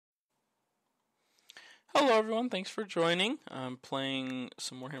Hello, everyone. Thanks for joining. I'm playing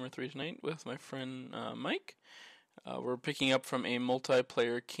some Warhammer 3 tonight with my friend Mike. We're picking up from a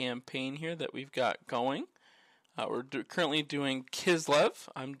multiplayer campaign here that we've got going. We're currently doing Kislev.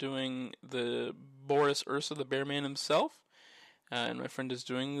 I'm doing the Boris Ursa, the Bear Man himself. And my friend is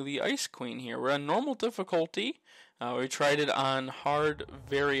doing the Ice Queen here. We're on normal difficulty. We tried it on hard,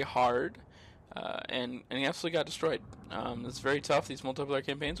 very hard. And he absolutely got destroyed. It's very tough, these multiplayer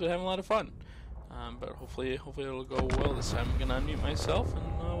campaigns, but having a lot of fun. But hopefully it'll go well this time. I'm gonna unmute myself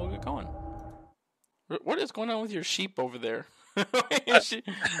and we'll get going. What is going on with your sheep over there?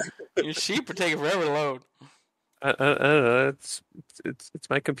 your sheep are taking forever to load. I don't know. It's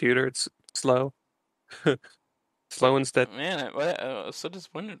my computer. It's slow, slow instead. Man, I was so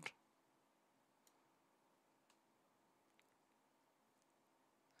disappointed.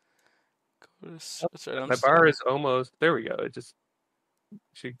 Sorry, My bar is almost. There we go. It just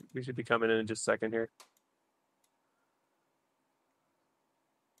we should be coming in just a second here.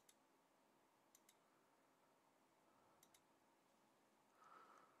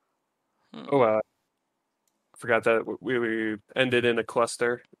 Oh, I forgot that we ended in a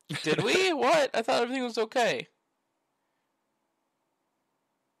cluster. Did we? What? I thought everything was okay.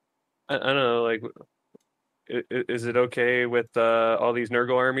 I don't know. Like, is it okay with all these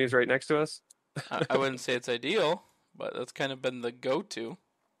Nurgle armies right next to us? I wouldn't say it's ideal, but that's kind of been the go-to.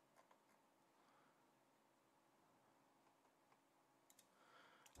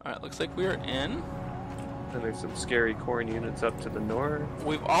 Alright, looks like we're in. And there's some scary corn units up to the north.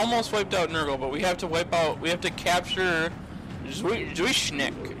 We've almost wiped out Nurgle, but we have to capture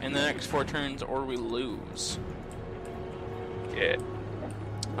Zwishnik in the next 4 turns or we lose. Yeah.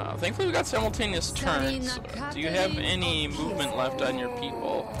 Thankfully we got simultaneous turns. Do you have any movement left on your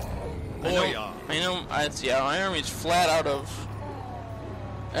people? I know, my army's flat out of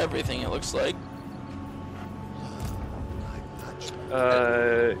everything, it looks like.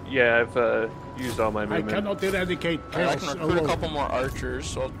 Yeah, I've used all my movement. I cannot eradicate I chaos can recruit a couple more archers,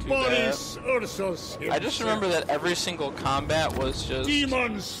 so I'll do that. I just remember that every single combat was just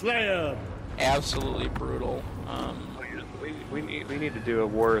Demon Slayer. absolutely brutal. We need to do a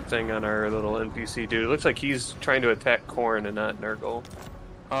war thing on our little NPC dude. It looks like he's trying to attack Khorne and not Nurgle.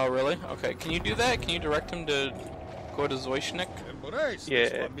 Oh, really? Okay, can you do that? Can you direct him to go to Zwishnik?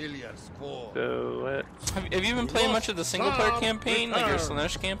 Yeah. So Have you been playing much of the single player campaign, like your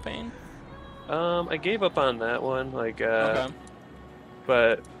Slaanesh campaign? I gave up on that one, Okay.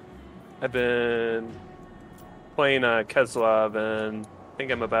 but I've been playing Kislev, and I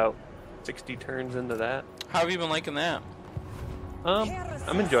think I'm about 60 turns into that. How have you been liking that?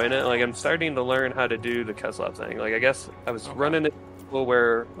 I'm enjoying it. Like, I'm starting to learn how to do the Kislev thing. Like, I guess I was running it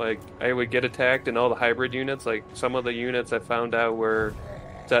where, like, I would get attacked and all the hybrid units, like, some of the units I found out were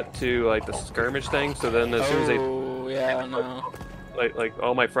set to, like, the skirmish thing, so then as soon as they... yeah, no. Like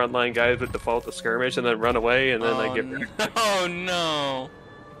all my frontline guys would default to skirmish and then run away, and then I get... Oh, no!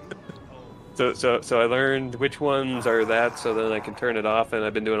 So I learned which ones are that, so then I can turn it off, and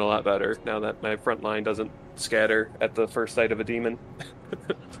I've been doing a lot better now that my front line doesn't scatter at the first sight of a demon.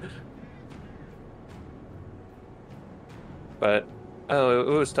 But it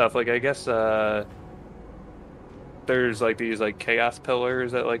was tough. Like, I guess there's like these like chaos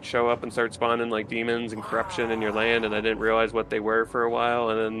pillars that like show up and start spawning like demons and corruption in your land, and I didn't realize what they were for a while,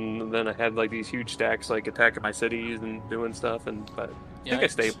 and then I had like these huge stacks like attacking my cities and doing stuff, but I think I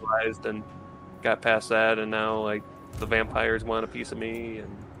stabilized and got past that, and now like the vampires want a piece of me,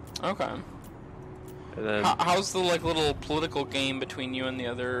 and okay. And then how's the like little political game between you and the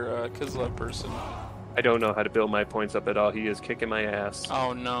other Kislev person? I don't know how to build my points up at all. He is kicking my ass.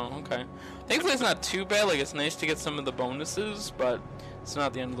 Oh no, okay. Thankfully it's not too bad. Like, it's nice to get some of the bonuses, but it's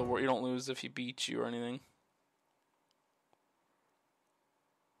not the end of the world. You don't lose if he beats you or anything.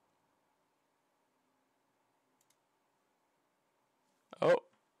 Oh.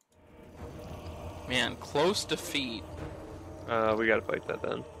 Man, close defeat. We gotta fight that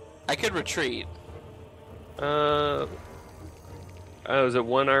then. I could retreat. Is it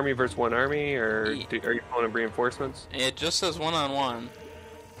one army versus one army, or are you pulling reinforcements? It just says one-on-one.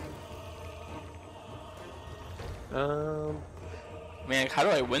 Man, how do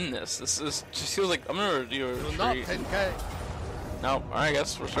I win this? This just feels like I'm gonna do a retreat. No, I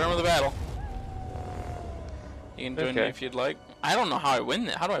guess we're starting with a battle. You can join me if you'd like. I don't know how I win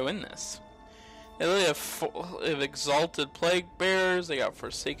this. How do I win this? They really have Exalted Plague Bears. They got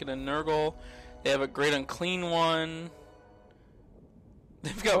Forsaken and Nurgle. They have a Great Unclean One.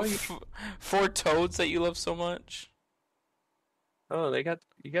 They've got 4 toads that you love so much. Oh, you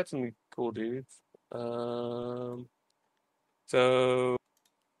got some cool dudes. So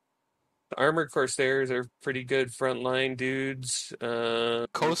the Armored Corsairs are pretty good frontline dudes.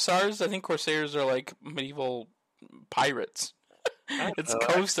 Corsairs? I think Corsairs are like medieval pirates. I It's don't know.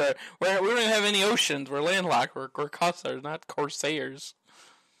 Corsar. We don't even have any oceans. We're landlocked. We're Corsairs, not Corsairs.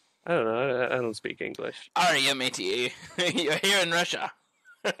 I don't know. I don't speak English. Alright, matey. You're here in Russia.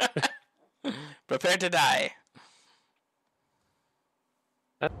 Prepare to die.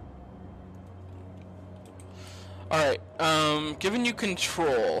 Alright, given you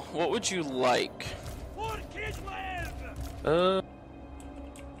control, what would you like? I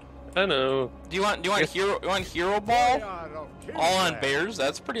don't know. Do you want hero ball? All on bears?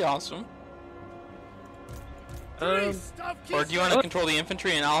 That's pretty awesome. Or do you want to control the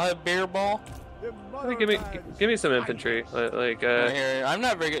infantry and I'll have bear ball? Give me some infantry. Here, I'm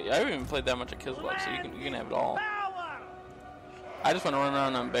not very good. I haven't even played that much of Kislev, so you can have it all. I just want to run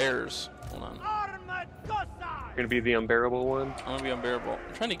around on bears. Hold on. You're gonna be the unbearable one. I'm gonna be unbearable.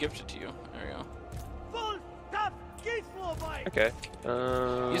 I'm trying to gift it to you. There you go. Okay.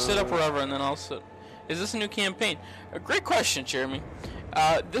 You sit up wherever, and then I'll sit. Is this a new campaign? A great question, Jeremy.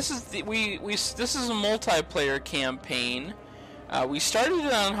 This is this is a multiplayer campaign. We started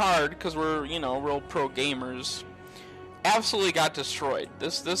it on hard because we're real pro gamers. Absolutely got destroyed.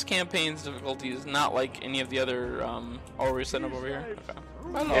 This campaign's difficulty is not like any of the other. Oh, we're setting up over here. Okay.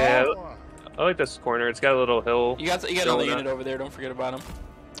 Yeah, I like this corner. It's got a little hill. You got another unit over there. Don't forget about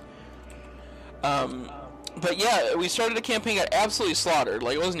him. But yeah, we started a campaign, got absolutely slaughtered.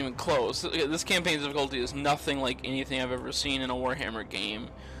 Like, it wasn't even close. This campaign's difficulty is nothing like anything I've ever seen in a Warhammer game.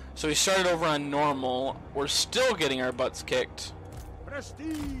 So we started over on normal. We're still getting our butts kicked.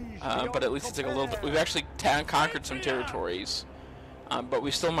 But at least it's like a little bit. We've actually conquered some territories. But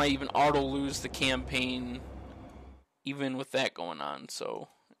we still might even auto-lose the campaign even with that going on. So,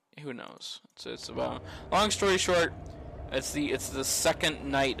 who knows? It's about... Long story short, it's the second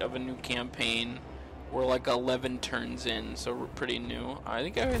night of a new campaign. We're like 11 turns in, so we're pretty new. I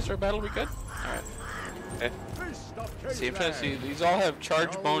think I our battle. We good? All right. Okay. See, I'm trying to see. These all have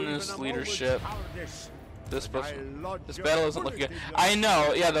charge bonus, leadership. This battle isn't looking good. I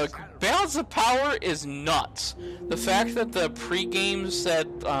know. Yeah, the balance of power is nuts. The fact that the pre-game said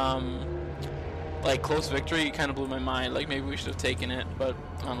like close victory kind of blew my mind. Like maybe we should have taken it, but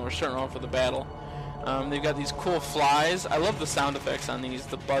we're starting off with the battle. They've got these cool flies. I love the sound effects on these.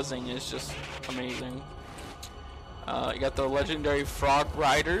 The buzzing is just amazing. You got the legendary frog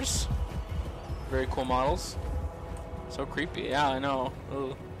riders. Very cool models. So creepy. Yeah, I know.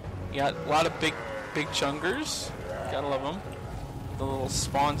 Ugh. You got a lot of big chungers. Gotta love them. The little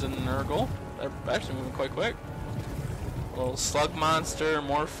spawns in Nurgle. They're actually moving quite quick. A little slug monster,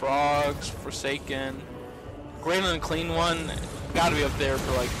 more frogs, Forsaken. Graylin Clean One. Gotta be up there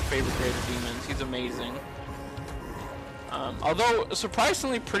for like favorite greater demons. He's amazing. Although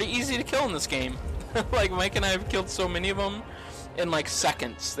surprisingly pretty easy to kill in this game. Like Mike and I have killed so many of them in like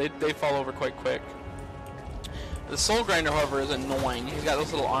seconds. They fall over quite quick. The Soul Grinder, however, is annoying. He's got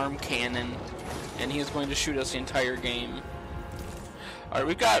this little arm cannon, and he's going to shoot us the entire game. Alright,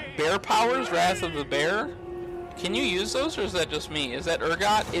 we've got Bear Powers, Wrath of the Bear. Can you use those, or is that just me? Is that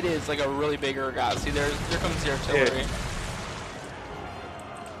Urgot? It is, like a really big Urgot. See, there comes the artillery.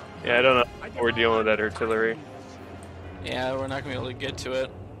 Yeah, I don't know how we're dealing with that artillery. Yeah, we're not going to be able to get to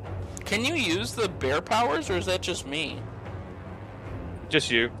it. Can you use the Bear Powers, or is that just me? Just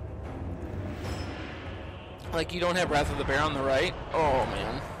you. Like, you don't have Wrath of the Bear on the right? Oh,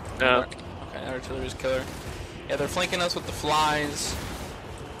 man. No. Okay, that artillery's killer. Yeah, they're flanking us with the flies.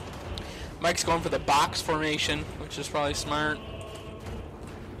 Mike's going for the box formation, which is probably smart.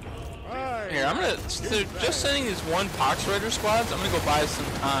 Here, I'm gonna... just sending these one Pox Rider squads, I'm gonna go buy some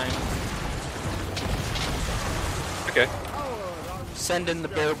time. Okay. Send in the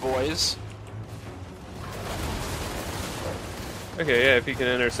Bear Boys. Okay, yeah, if you can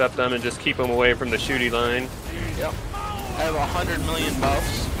intercept them and just keep them away from the shooty line. Yep. I have 100 million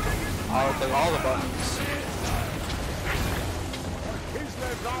buffs. I'll click all the buttons.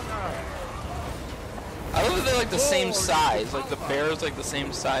 I love that they're like the same size. Like the bear's like the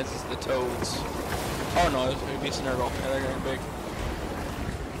same size as the toads. Oh no, it's maybe a Snurgle. Yeah, they're getting big.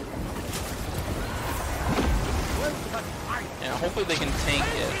 Yeah, hopefully they can tank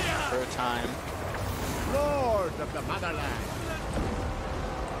it for a time. Lord of the Motherland.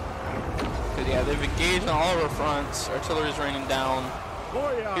 Cause yeah, they've engaged on all of our fronts. Artillery's raining down.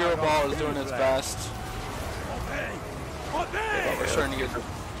 Hero Ball is doing its best. Yeah, we're starting to get...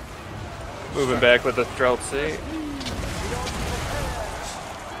 Moving back with the Streltsy.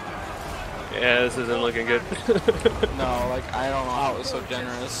 Yeah, this isn't looking good. No, like, I don't know how it was so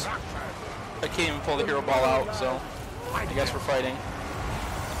generous. I can't even pull the Hero Ball out, so I guess we're fighting.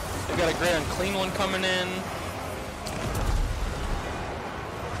 We got a great unclean one coming in.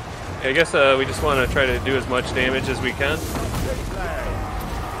 I guess we just want to try to do as much damage as we can.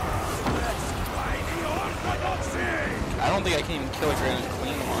 I don't think I can even kill a great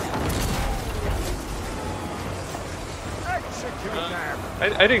unclean one.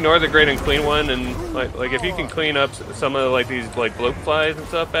 I'd ignore the great and clean one, and like if you can clean up some of like these like bloat flies and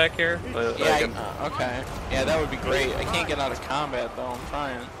stuff back here. Yeah, okay. Yeah, that would be great. I can't get out of combat though. I'm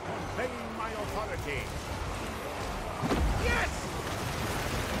trying.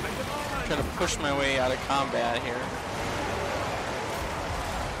 I'm trying to push my way out of combat here.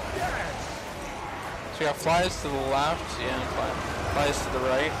 So we got flies to the left. Yeah, flies to the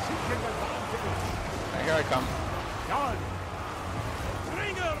right. Right, here I come.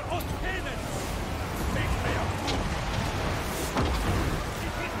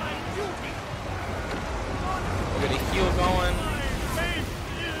 We got a heal going.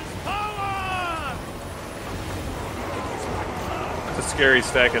 It's a scary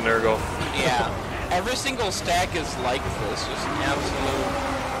stack of Nurgle. Yeah, every single stack is like this, just an absolute.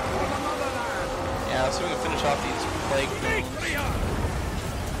 Yeah, so we can finish off these plague things.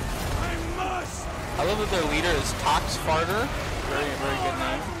 I love that their leader is Toxfarter. Very, very good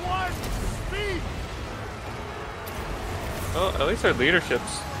name. Well, at least our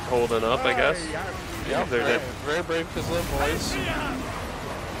leadership's holding up, I guess. Yep, very brave Kislev boys.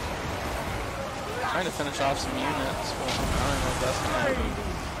 Trying to finish off some units, but I don't know if that's going to happen.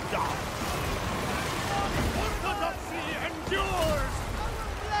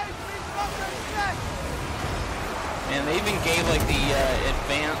 And they even gave like the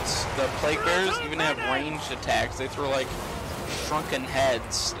the plague bears even have ranged attacks. They throw like shrunken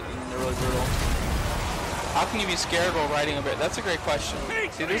heads, and they're really brutal. How can you be scared while riding a bear? That's a great question.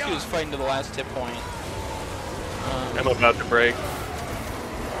 See, this dude was fighting to the last hit point. I'm about to break. I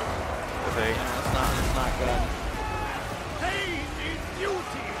think. Yeah, it's not good.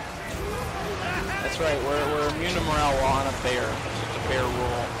 That's right, we're immune to morale while on a bear. It's just a bear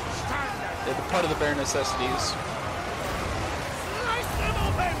rule. They're the part of the bear necessities.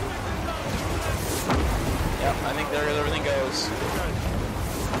 Yep, I think there everything goes.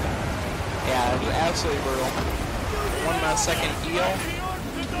 Yeah, it's absolutely brutal. One second heal.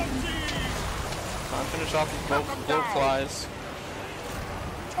 I'll finish off these bloat flies.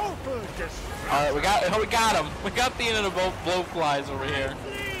 Alright, we got him. We got the end of the bloat flies over here.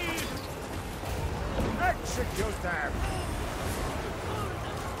 Execute them.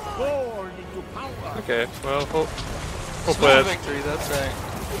 Okay, well, hopefully Small victory, that's right.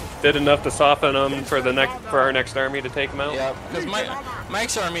 did enough to soften them for our next army to take them out. Yeah, because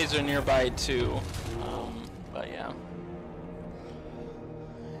Mike's armies are nearby too. But yeah.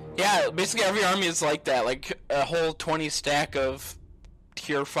 Yeah, basically every army is like that, like a whole 20 stack of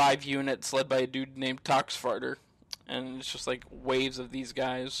tier 5 units led by a dude named Toxfarter. And it's just like waves of these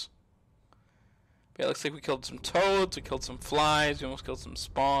guys. But yeah, it looks like we killed some toads, we killed some flies, we almost killed some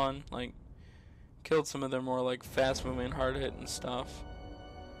spawn, like killed some of their more like fast moving, hard hitting stuff.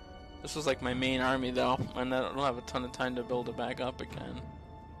 This was like my main army though, and I don't have a ton of time to build it back up again.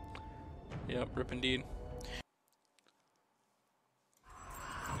 Yep, rip indeed.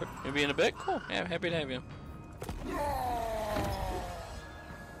 Maybe in a bit? Cool, yeah, happy to have you.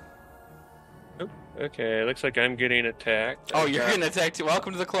 Oh, okay, looks like I'm getting attacked. Oh, you're getting attacked too.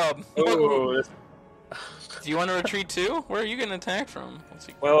 Welcome to the club. Oh, Do you want to retreat too? Where are you getting attacked from? Let's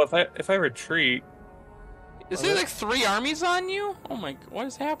see. well, if I retreat, Is there like 3 armies on you? Oh my, what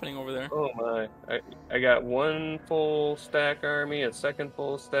is happening over there? oh my, I got one full stack army, a second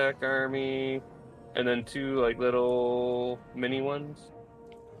full stack army, and then 2 like little mini ones.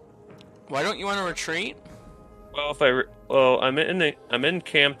 Why don't you want to retreat? Well, I'm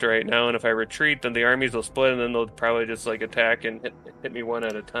encamped right now, and if I retreat, then the armies will split, and then they'll probably just like attack and hit me one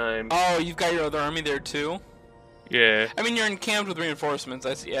at a time. Oh, you've got your other army there too? Yeah. I mean, you're encamped with reinforcements.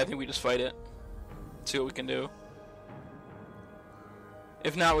 I think we just fight it. See what we can do.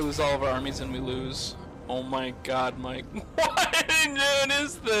 If not, we lose all of our armies and we lose. Oh my god, Mike. What even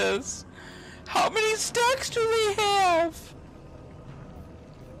is this? How many stacks do they have?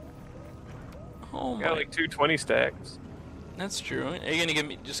 Oh my. Got like 220 stacks. That's true. Are you gonna give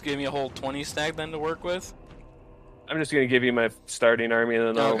me a whole 20 stack then to work with? I'm just gonna give you my starting army,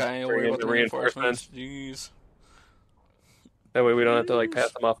 and then I'll bring in the reinforcements. Jeez. That way we don't have to like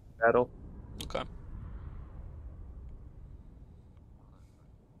pass them off in battle. Okay.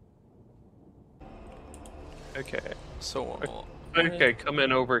 Okay. So. Okay, come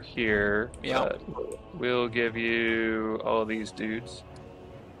in over here. Yeah. We'll give you all these dudes.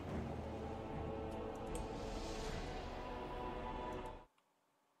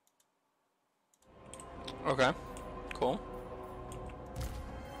 Okay. Cool.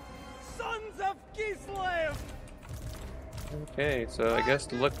 Sons of Kislev! Okay, so I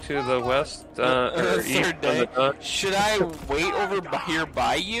guess look to the west or east Third on day. the dawn. Should I wait over here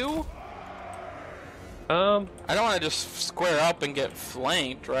by you? I don't want to just square up and get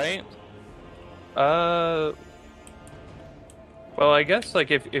flanked, right? Well, I guess like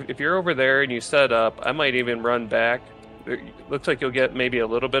if you're over there and you set up, I might even run back. It looks like you'll get maybe a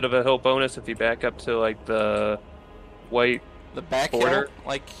little bit of a hill bonus if you back up to like the white The back border. hill,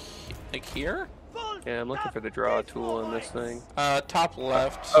 like here? Yeah, I'm looking for the draw tool in this thing. Top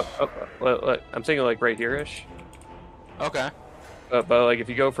left. Look, I'm thinking like right here-ish. Okay. But like if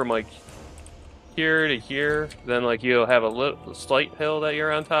you go from like here to here, then like you'll have a little slight hill that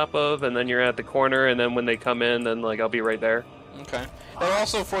you're on top of, and then you're at the corner, and then when they come in, then like I'll be right there. Okay. That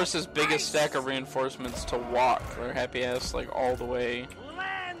also forces biggest stack of reinforcements to walk their happy ass like all the way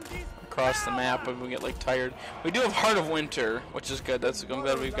across the map, and we get like tired. We do have Heart of Winter, which is good. I'm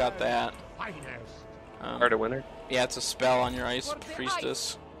glad we've got that. Heart of Winter. Yeah, it's a spell on your Ice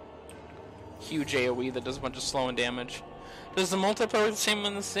Priestess. Huge AoE that does a bunch of slowing damage. Does the multiplayer work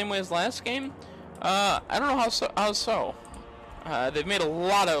in the same way as last game? I don't know how so. They've made a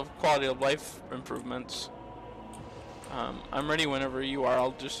lot of quality of life improvements. I'm ready whenever you are.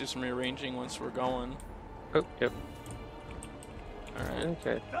 I'll just do some rearranging once we're going. Oh, yep. Alright.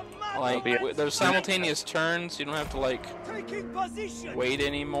 Okay. Like, there's simultaneous turns. You don't have to, like, wait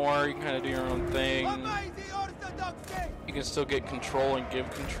anymore. You can kind of do your own thing. You can still get control and give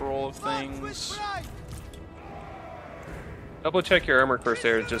control of things. Double check your armor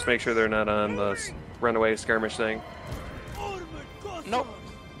corsairs. Just make sure they're not on the runaway skirmish thing. Nope.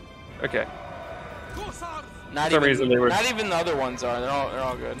 Okay. Not For some even, reason they were. not even the other ones are. They're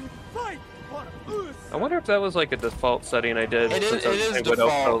all good. I wonder if that was like a default setting I did. It is- since I was it is playing Widow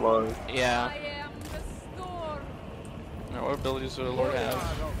default. so long. Yeah. Now, what abilities does the Lord have?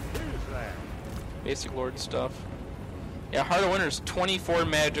 Basic Lord stuff. Yeah, Heart of Winter's 24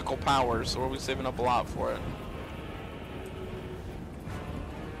 magical powers, so we'll be saving up a lot for it.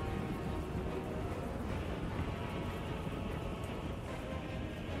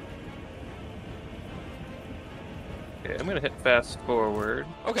 Okay, I'm gonna hit fast forward.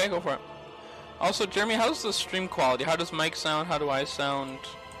 Okay, go for it. Also, Jeremy, how's the stream quality? How does Mike sound? How do I sound?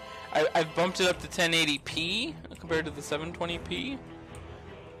 I've bumped it up to 1080p compared to the 720p.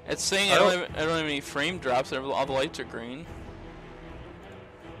 It's saying I don't have any frame drops. All the lights are green.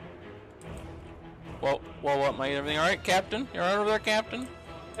 Well, what, Mike? Everything all right, Captain? You all right over there, Captain?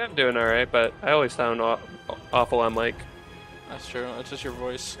 I'm doing all right, but I always sound awful on mic. That's true. That's just your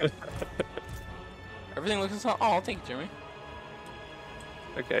voice. Everything looks oh, thank you, Jeremy.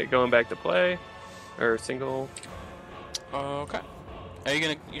 Okay, going back to play or single. Okay. Are you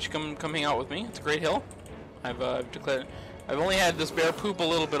gonna? You should come hang out with me. It's a great hill. I've declared. I've only had this bear poop a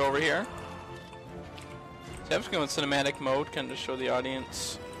little bit over here. So I'm just going cinematic mode, kind of to show the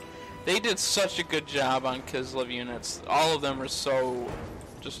audience. They did such a good job on Kislev units. All of them are so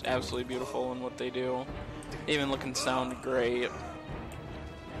just absolutely beautiful in what they do. They even look and sound great.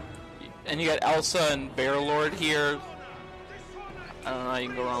 And you got Elsa and Bear Lord here. I don't know how you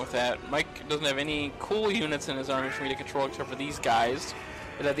can go wrong with that. Mike doesn't have any cool units in his army for me to control except for these guys.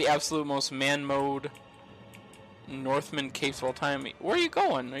 But have the absolute most man mode Northman capes of all time. Where are you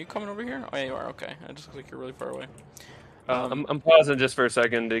going? Are you coming over here? Oh, yeah, you are. Okay. It just looks like you're really far away. I'm pausing just for a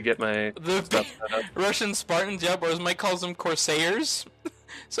second to get my The stuff set up. Russian Spartans, yep, or as Mike calls them, Corsairs.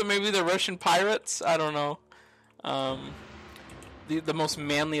 So maybe they're Russian pirates? I don't know. The most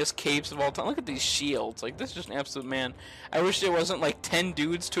manliest capes of all time. Look at these shields. Like, this is just an absolute man. I wish it wasn't like 10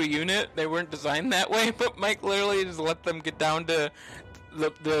 dudes to a unit. They weren't designed that way, but Mike literally just let them get down to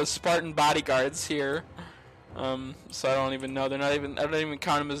the Spartan bodyguards here. So I don't even know. I don't even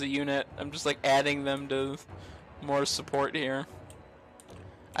count them as a unit. I'm just like adding them to more support here.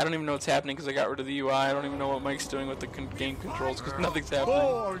 I don't even know what's happening because I got rid of the UI. I don't even know what Mike's doing with the game controls because nothing's happening.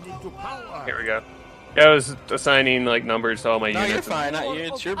 Born into power. Here we go. Yeah, I was assigning like numbers to all my No, units. you're fine.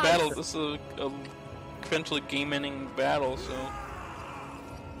 It's your battle. This is a potentially game-ending battle, so...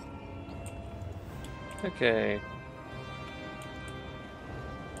 Okay.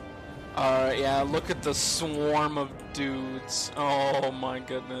 Alright, yeah, look at the swarm of dudes. Oh my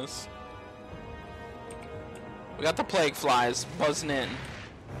goodness. We got the plague flies buzzing in.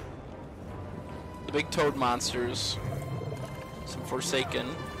 The big toad monsters. Some Forsaken.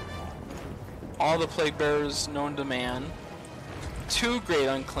 All the plague bearers known to man. 2 great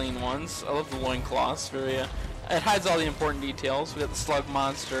unclean ones. I love the loincloths. Very, it hides all the important details. We got the slug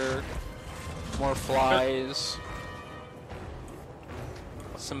monster. More flies.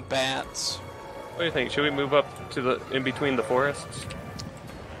 Some bats. What do you think? Should we move up to the in between the forests?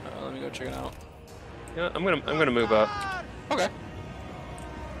 Let me go check it out. Yeah, I'm gonna move up. Okay.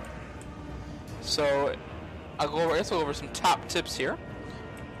 So, I guess I'll go over some top tips here.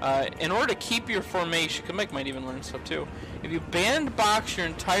 In order to keep your formation, Mike might even learn stuff too. If you bandbox your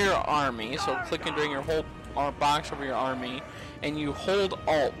entire army, so click and drag your whole box over your army, and you hold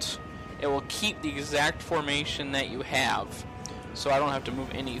Alt, it will keep the exact formation that you have. So I don't have to move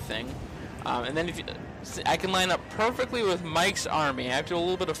anything. And then I can line up perfectly with Mike's army. I have to do a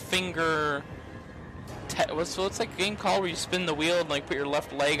little bit of finger. What's like a game called where you spin the wheel and like put your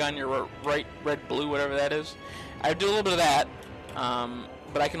left leg on your right, red, blue, whatever that is. I do a little bit of that.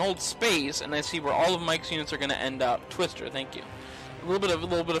 But I can hold space and I see where all of Mike's units are going to end up. Twister, thank you. A little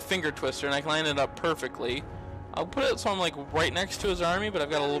bit of finger twister, and I can line it up perfectly. I'll put it so I'm like right next to his army, but I've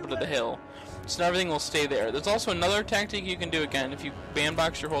got a little bit of the hill. So everything will stay there. There's also another tactic you can do again. If you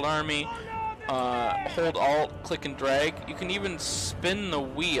bandbox your whole army, hold Alt, click and drag. You can even spin the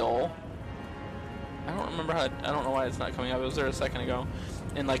wheel. I don't remember how. I don't know why it's not coming up. It was there a second ago,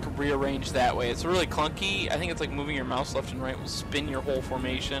 and like rearrange that way. It's really clunky. I think it's like moving your mouse left and right will spin your whole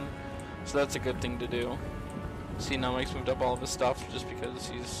formation. So that's a good thing to do. See, now Mike's moved up all of his stuff just because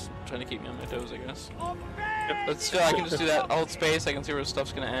he's trying to keep me on my toes, I guess. But still, I can just do that. Alt space. I can see where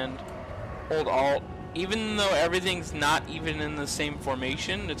stuff's gonna end. Hold Alt. Even though everything's not even in the same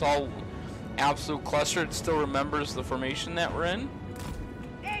formation, it's all absolute cluster. It still remembers the formation that we're in.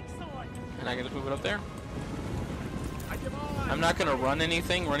 And I can just move it up there. I'm not going to run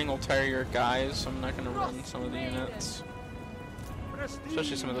anything. Running will tire your guys, so I'm not going to run some of the units.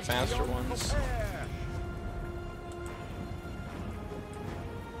 Especially some of the faster ones.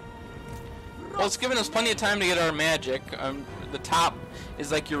 Well, it's given us plenty of time to get our magic. The top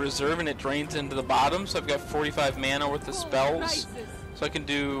is like your reserve and it drains into the bottom, so I've got 45 mana worth of spells. So I can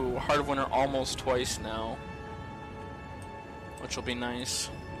do Heart of Winter almost twice now. Which will be nice.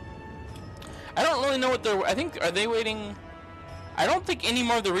 I don't really know what they're... I think... Are they waiting... I don't think any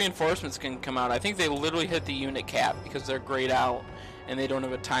more of the reinforcements can come out. I think they literally hit the unit cap because they're grayed out and they don't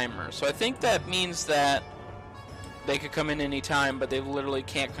have a timer. So I think that means that they could come in any time, but they literally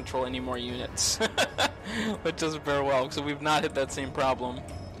can't control any more units. Which doesn't very well because we've not hit that same problem.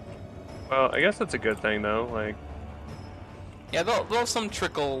 Well, I guess that's a good thing though. Like, yeah, they'll some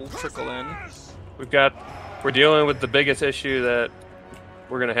trickle in. We're dealing with the biggest issue that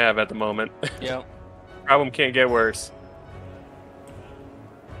we're gonna have at the moment. Yeah. Problem can't get worse.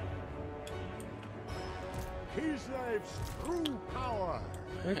 Kislev's true power.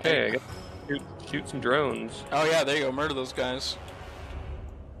 Okay, I guess shoot some drones. Oh yeah, there you go. Murder those guys.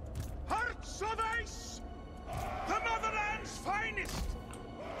 Hearts of Ice, the motherland's finest.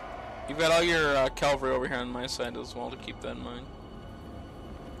 You've got all your cavalry over here on my side as well to keep that in mind.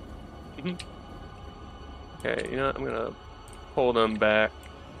 Okay, you know what? I'm gonna pull them back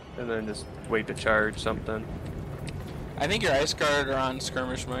and then just wait to charge something. I think your ice guard are on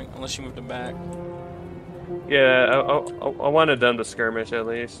skirmish, Mike, unless you moved them back. Yeah, I wanted them to skirmish at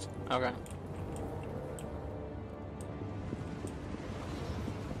least. Okay.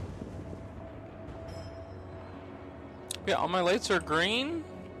 Yeah, all my lights are green.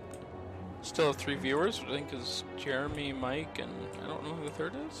 Still have 3 viewers, which I think is Jeremy, Mike, and I don't know who the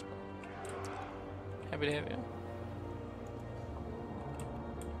third is. Happy to have you.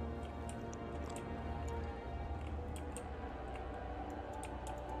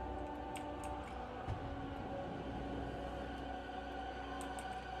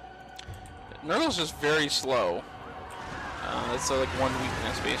 Nurgle's just very slow. That's like one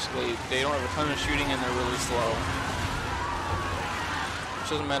weakness, basically. They don't have a ton of shooting and they're really slow. Which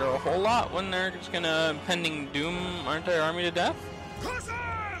doesn't matter a whole lot when they're just gonna impending doom our entire army to death.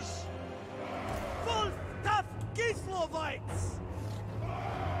 Hussars! Full tough Kislevites!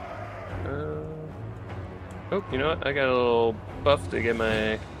 Oh, you know what? I got a little buff to get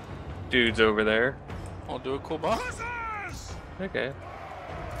my dudes over there. I'll do a cool buff. Hussars! Okay.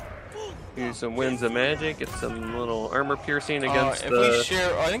 Use some Winds of Magic, get some little armor piercing against we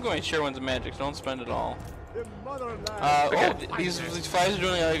share, I think when we share Winds of Magic, so don't spend it all. The motherland. Okay. These flies are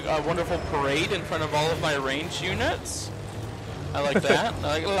doing a wonderful parade in front of all of my ranged units. I like that.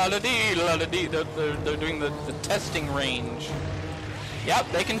 I like la-da-dee, la-da-dee. They're doing the testing range.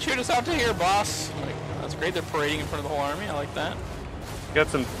 Yep, they can shoot us out to here, boss. Like, that's great. They're parading in front of the whole army. I like that. Got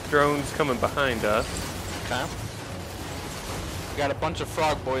some drones coming behind us. Okay. We got a bunch of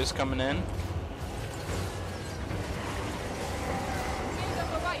frog boys coming in.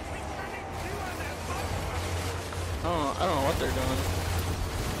 Oh, I don't know what they're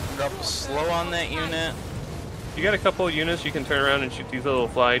doing. Drop slow on that unit. You got a couple of units you can turn around and shoot these little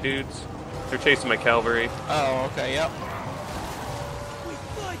fly dudes. They're chasing my cavalry. Oh, okay, yep. We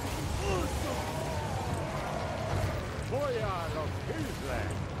fight also.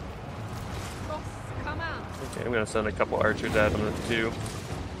 Come out. Okay, I'm gonna send a couple archers at them too.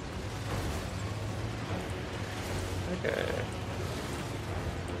 Okay.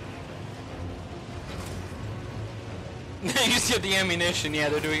 You see the ammunition, yeah,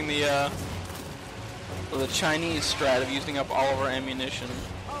 they're doing the Chinese strat of using up all of our ammunition.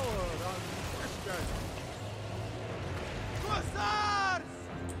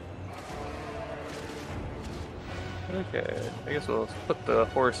 Okay, I guess we'll put the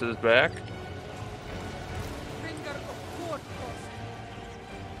horses back.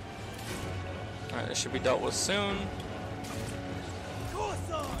 Alright, this should be dealt with soon.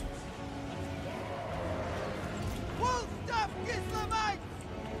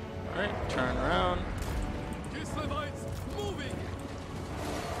 Alright, turn around.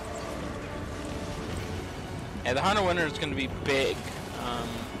 Yeah, the Hunter Winter is going to be big. I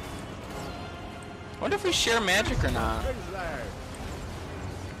wonder if we share magic or not.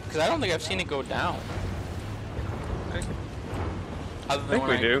 Because I don't think I've seen it go down. I think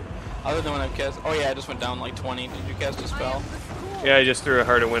we do. Other than when I've cast... Oh yeah, I just went down like 20. Did you cast a spell? Yeah, I just threw a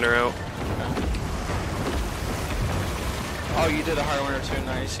Heart of Winter out. Okay. Oh, you did a Heart of Winter too.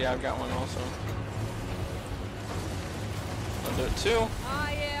 Nice. Yeah, I've got one also. I'll do it too.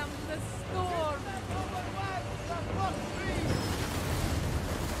 I am the storm.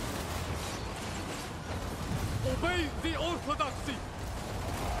 Obey the orthodoxy.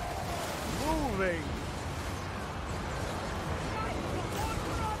 Moving.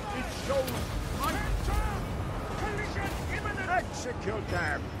 It shows collision imminent. Execute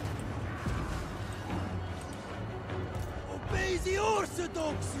them. Obey the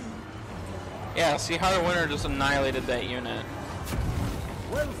orthodoxy. Yeah, see, Heart of Winter just annihilated that unit.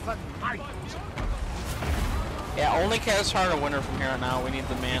 Wealth and might. Yeah, only cast Heart of Winter from here on out. We need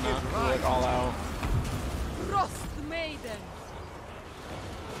the mana to go it all out. Frost Maiden.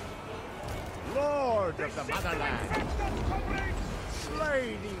 Lord of the motherland.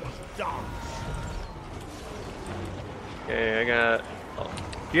 Slay these dogs. Okay, I got...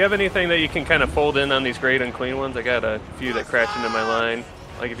 Do you have anything that you can kind of fold in on these great unclean ones? I got a few that crash into my line.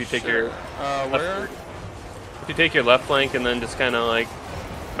 Like if you take your... where? If you take your left flank and then just kind of like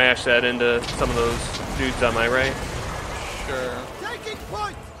mash that into some of those dudes on my right. Sure. Taking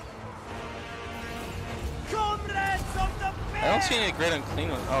point. Comrades of the I don't see any great unclean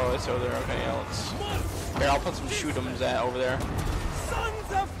ones. Oh, it's over there. Okay, yeah, let's... Here, I'll put some shoot-ems over there.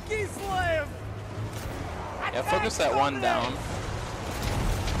 sons of Kislev. Yeah, focus that one down.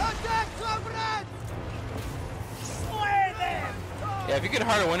 Attack, comrades! Slay them! Yeah, if you could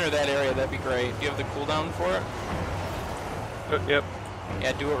Heart of Winter that area, that'd be great. Do you have the cooldown for it? Yep.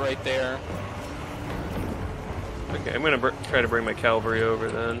 Yeah, do it right there. Okay, I'm gonna try to bring my cavalry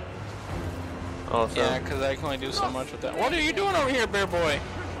over then. Also. Yeah, because I can only do so much with that. What are you doing over here, Bear Boy?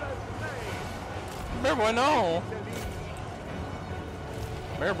 Bear Boy, no!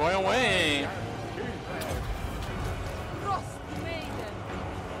 Bear Boy, away! Frost Maiden.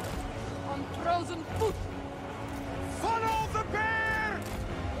 On frozen foot. Follow the bear!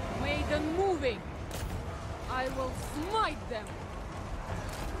 Maiden moving. I will smite them.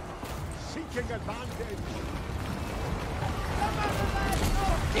 Seeking advantage.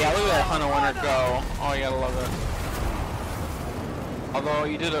 Yeah, look at that Hunter Winter go. Oh, you gotta love it. Although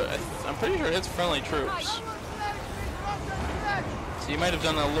you did I'm pretty sure it hits friendly troops. So you might have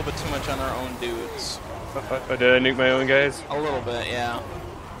done a little bit too much on our own dudes. Oh, did I nuke my own guys? A little bit, yeah.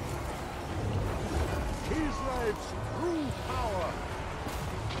 Kislev's true power.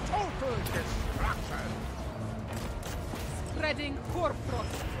 Total destruction. Spreading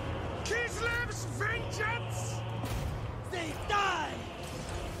Hoarfrost. Kislev's vengeance. They die.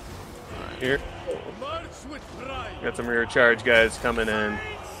 Here. March with pride. Got some rear charge guys coming in.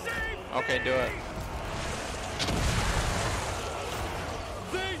 Okay, do it.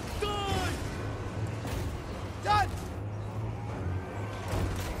 They die. Done.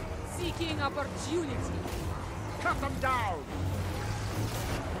 Seeking opportunity. Cut them down.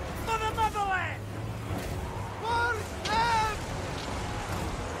 For the motherland. For them.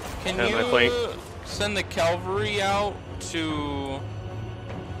 Can Yeah, my flank. you send the cavalry out to...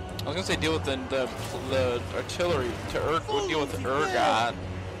 I was gonna say deal with the artillery to deal with the Urgot,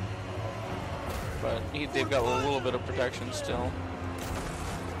 but they've got a little bit of protection still.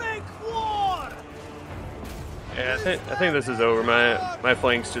 Make war. Yeah, I think this is over. My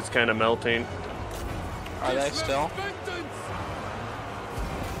flank's just kind of melting. Are they still?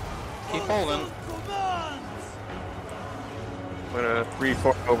 Keep holding. I'm gonna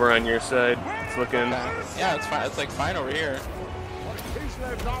reform over on your side. It's looking. Okay. Yeah, it's fine. It's like fine over here.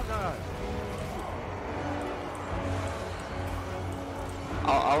 Kislev's honor.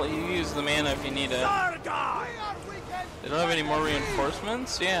 I'll use the mana if you need it. Sargai! They don't have any more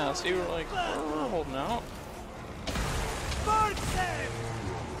reinforcements? Yeah, see, we're like, we're holding out. Martsev!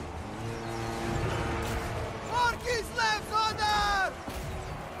 For Kislev's honor!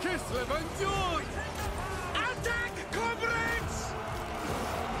 Kislev enjoy! Attack, comrades!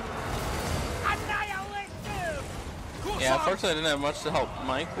 Annihilate them! Yeah, unfortunately I didn't have much to help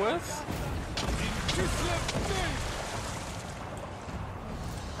Mike with. Kislev safe!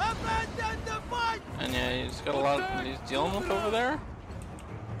 Abandon the fight! And yeah, he's got a lot that he's dealing with over there.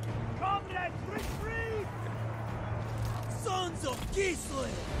 Comrades, retreat! Sons of Kislev!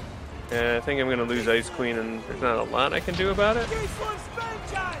 Yeah, I think I'm gonna lose Ice Queen, and there's not a lot I can do about it. Kislev's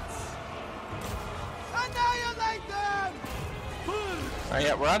vengeance! Annihilate them! Alright,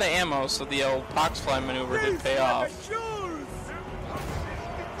 yeah, we're out of ammo, so the old Poxfly maneuver did pay off.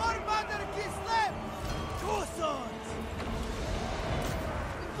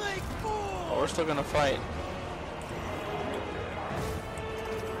 But we're still gonna fight.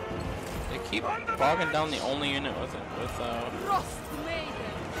 They keep bogging down the only unit with Frost Maiden.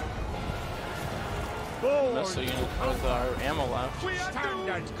 missile unit with our ammo left. Stand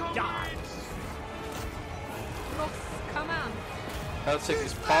and die! Frost Command. Let's take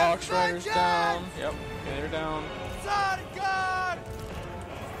these Pox Riders down. Yep, okay, they're down. Sargar!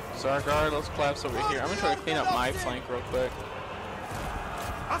 Sargard, let's collapse over here. I'm gonna try to clean up my flank real quick.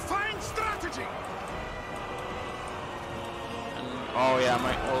 A fine strategy! And, oh yeah,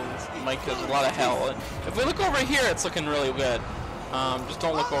 Mike has a lot of hell. If we look over here, it's looking really good. Just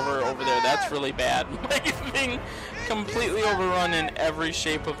don't look over there. That's really bad. Mike is being completely overrun in every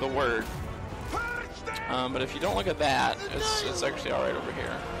shape of the word. But if you don't look at that, it's actually all right over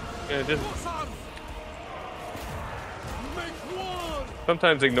here. Yeah, just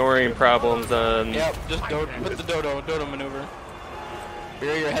sometimes ignoring problems on. Yep, just put the dodo maneuver.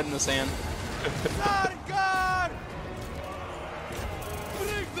 Bury your head in the sand. Sargar!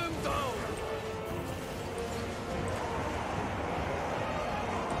 Bring them down!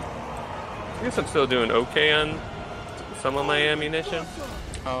 I guess I'm still doing okay on some of my ammunition.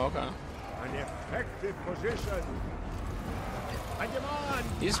 Oh, okay. An effective position. I demand.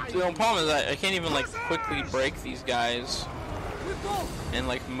 The problem is that I can't even like quickly break these guys We go. and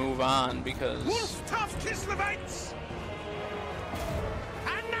like move on because Wolf tough Kislevites!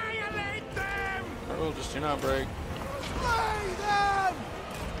 Annihilate them! Nurgle just do not break. Slay them!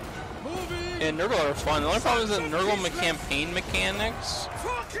 Moving! And Nurgle are fun. The only problem is that Nurgle campaign mechanics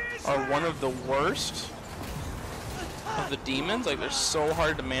are one of the worst of the demons. Like, they're so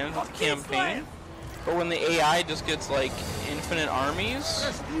hard to manage with the campaign. But when the AI just gets like infinite armies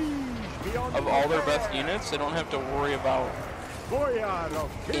of all their best units, they don't have to worry about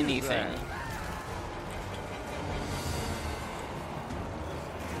anything.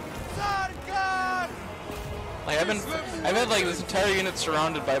 Like I've had like this entire unit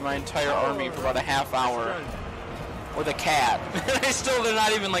surrounded by my entire army for about a half hour with a cat. They're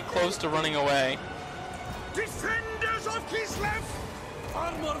not even like close to running away. Defenders of Kislev!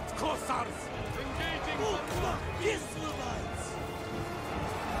 Armored Cossars! Engaging Kislevites!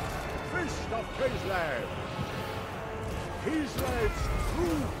 Fist of Kislev! Kislev's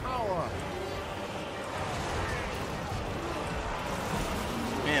true power!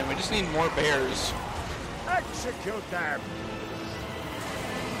 Man, we just need more bears. Execute them!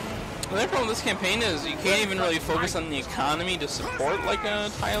 The other problem with this campaign is you can't even really focus on the economy to support like a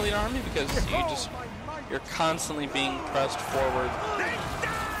high elite army because you're constantly being pressed forward. They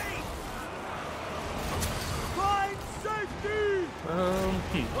die! Find safety!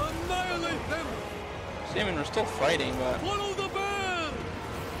 Annihilate them! See, I mean, we're still fighting, but Follow the bear!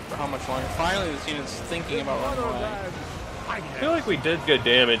 for how much longer? Finally, this unit's thinking about running away. I feel like we did good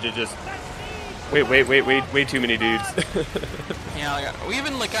damage. It just way too many dudes. Yeah, like, we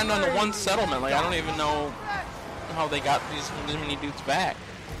even like got down to one settlement. Like I don't even know how they got these many dudes back.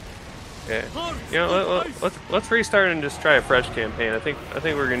 Yeah, you know, let's restart and just try a fresh campaign. I think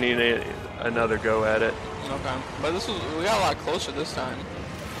we're gonna need another go at it. Okay, but we got a lot closer this time.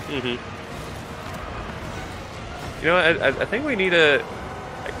 Mhm. You know, I think we need a,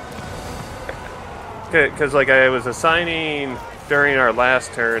 because like I was assigning during our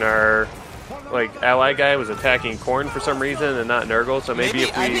last turn, our like ally guy was attacking Corn for some reason and not Nurgle. So maybe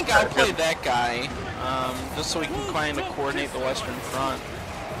if we, I think I'll play that guy, just so we can kind of coordinate the Western Front.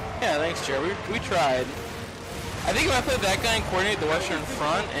 Yeah, thanks, Jared. We tried. I think if I played that guy and coordinate the Western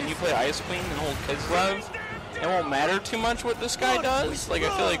Front, and you play Ice Queen and hold Kislev, it won't matter too much what this guy does. Like, I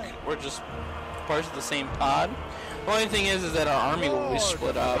feel like we're just parts of the same pod. The only thing is that our army will be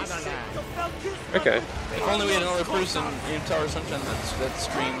split up. Okay. If only we had another person in Tower Sunshine that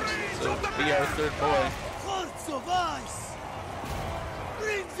streamed, so be our third boy.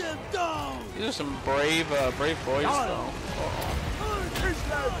 Bring them down! These are some brave boys, though.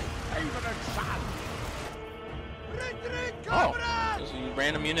 Oh, there's a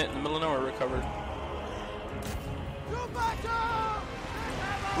random unit in the middle of nowhere recovered.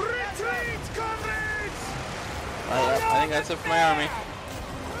 Retreat, comrades! Alright, I think that's it for my army.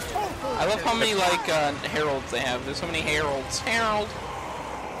 I love how many, like, heralds they have. There's so many heralds. Herald!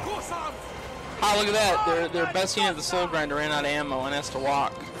 Ah, look at that. Their best unit, the Soul Grinder, ran out of ammo and has to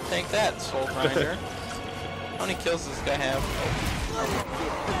walk. Take that, Soul Grinder. How many kills does this guy have?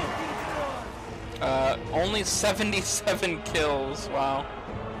 Only 77 kills. Wow.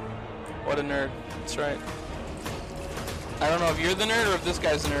 What a nerd. That's right. I don't know if you're the nerd or if this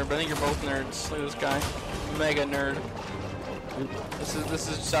guy's the nerd, but I think you're both nerds. Look at this guy. Mega nerd. This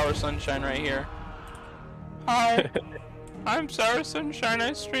is Sour Sunshine right here. Hi. I'm Sour Sunshine.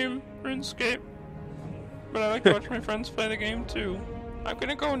 I stream RuneScape. But I like to watch my friends play the game too. I'm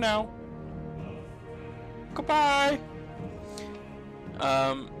gonna go now. Goodbye.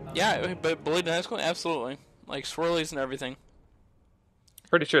 Yeah, but bullied in high school? Absolutely. Like swirlies and everything.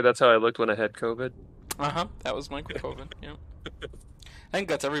 Pretty sure that's how I looked when I had COVID. Uh-huh. That was Mike with COVID, yeah. I think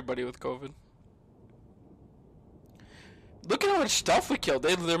that's everybody with COVID. Look at how much stuff we killed.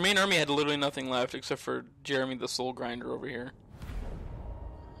 Their main army had literally nothing left except for Jeremy the Soul Grinder over here.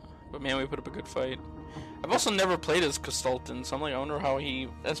 But man, we put up a good fight. I've also never played as Kislev, so I'm like, I wonder how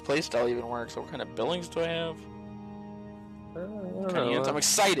his playstyle even works. What kind of billings do I have? I'm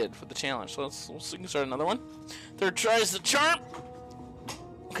excited for the challenge, so we can start another one. Third try is the charm.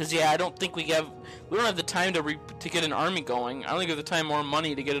 Because yeah, I don't think we don't have the time to get an army going. I don't think we have the time or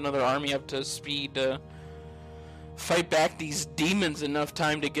money to get another army up to speed to fight back these demons enough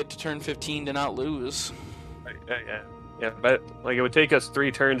time to get to turn 15 to not lose. Yeah, but like it would take us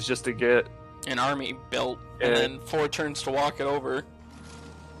 3 turns just to get an army built, and then 4 turns to walk it over.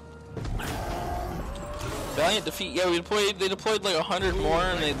 Valiant defeat. Yeah, they deployed like 100 more,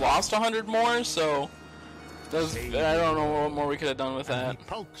 and they lost 100 more. So I don't know what more we could have done with that.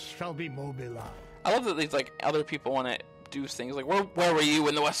 Shall be mobilized. I love that these like other people want to do things like where were you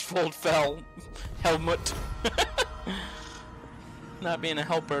when the Westfold fell, Helmut? Not being a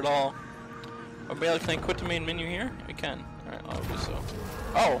helper at all. Oh, Bailey, can I quit the main menu here? I can. Alright, I'll do so.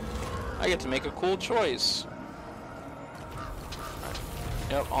 Oh! I get to make a cool choice. Right.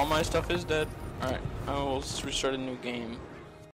 Yep, all my stuff is dead. Alright, I will restart a new game.